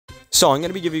So I'm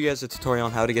going to be giving you guys a tutorial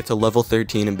on how to get to level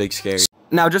 13 in Big Scary.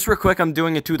 Now, just real quick, I'm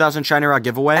doing a 2000 Shiny Rock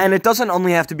giveaway, and it doesn't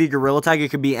only have to be Gorilla Tag, it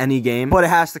could be any game, but it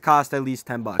has to cost at least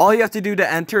 10 bucks. All you have to do to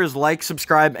enter is like,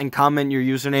 subscribe, and comment your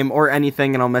username or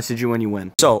anything, and I'll message you when you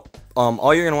win. So,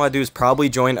 all you're going to want to do is probably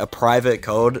join a private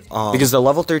code, because the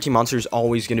level 13 monster is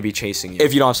always going to be chasing you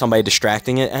if you don't have somebody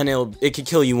distracting it, and it could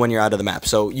kill you when you're out of the map.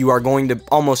 So you are going to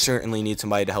almost certainly need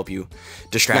somebody to help you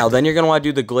distract. Now, then you're going to want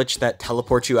to do the glitch that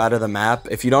teleports you out of the map.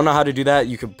 If you don't know how to do that,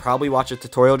 you could probably watch a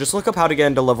tutorial. Just look up how to get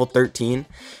into level 13.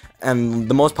 And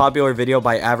the most popular video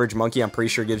by Average Monkey, I'm pretty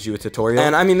sure, gives you a tutorial.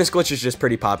 And I mean, this glitch is just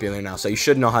pretty popular now, so you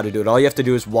should know how to do it. All you have to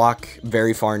do is walk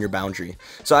very far in your boundary.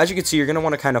 So as you can see, you're going to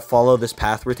want to kind of follow this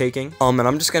path we're taking. And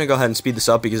I'm just going to go ahead and speed this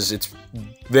up because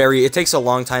it takes a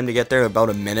long time to get there, about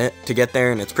a minute to get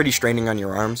there, and it's pretty straining on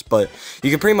your arms. But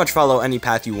you can pretty much follow any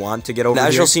path you want to get over here.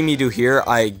 As you'll see me do here,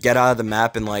 I get out of the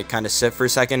map and like kind of sit for a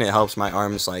second. It helps my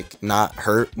arms like not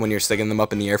hurt when you're sticking them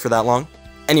up in the air for that long.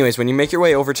 Anyways, when you make your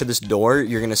way over to this door,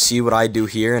 you're going to see what I do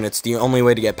here, and it's the only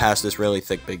way to get past this really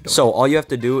thick big door. So all you have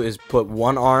to do is put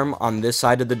one arm on this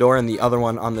side of the door and the other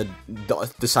one on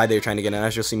the side that you're trying to get in,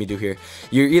 as you'll see me do here.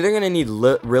 You're either going to need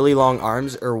really long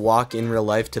arms or walk in real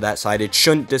life to that side. It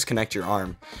shouldn't disconnect your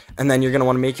arm. And then you're going to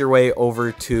want to make your way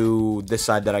over to this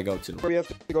side that I go to. You have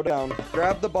to go down,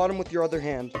 grab the bottom with your other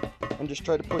hand, and just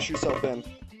try to push yourself in.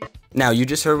 Now, you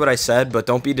just heard what I said, but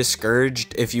don't be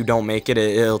discouraged if you don't make it.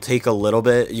 It'll take a little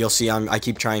bit. You'll see I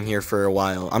keep trying here for a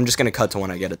while. I'm just going to cut to when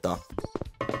I get it, though.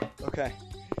 Okay.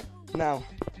 Now.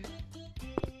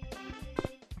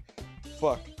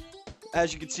 Fuck.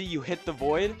 As you can see, you hit the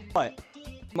void, but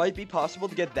it might be possible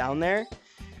to get down there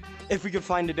if we could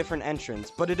find a different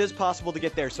entrance. But it is possible to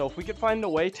get there, so if we could find a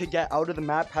way to get out of the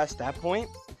map past that point,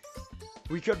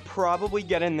 we could probably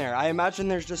get in there. I imagine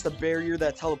there's just a barrier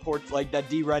that teleports, like, that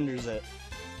de-renders it.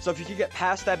 So if you could get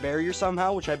past that barrier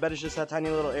somehow, which I bet is just that tiny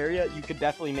little area, you could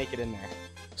definitely make it in there.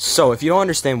 So if you don't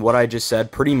understand what I just said,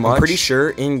 I'm pretty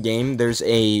sure in-game there's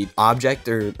a object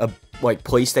or a, like,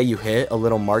 place that you hit, a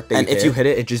little mark that you hit. And if you hit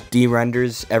it, it just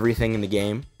de-renders everything in the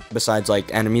game. Besides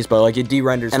like enemies, but like it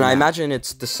de-renders. And I imagine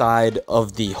it's the side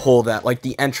of the hole that, like,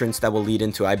 the entrance that will lead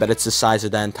into it. I bet it's the size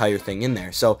of that entire thing in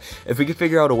there. So if we could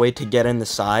figure out a way to get in the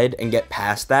side and get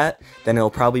past that, then it'll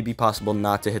probably be possible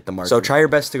not to hit the mark. So try your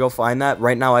best to go find that.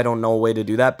 Right now I don't know a way to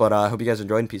do that, but I hope you guys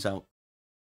enjoyed and peace out.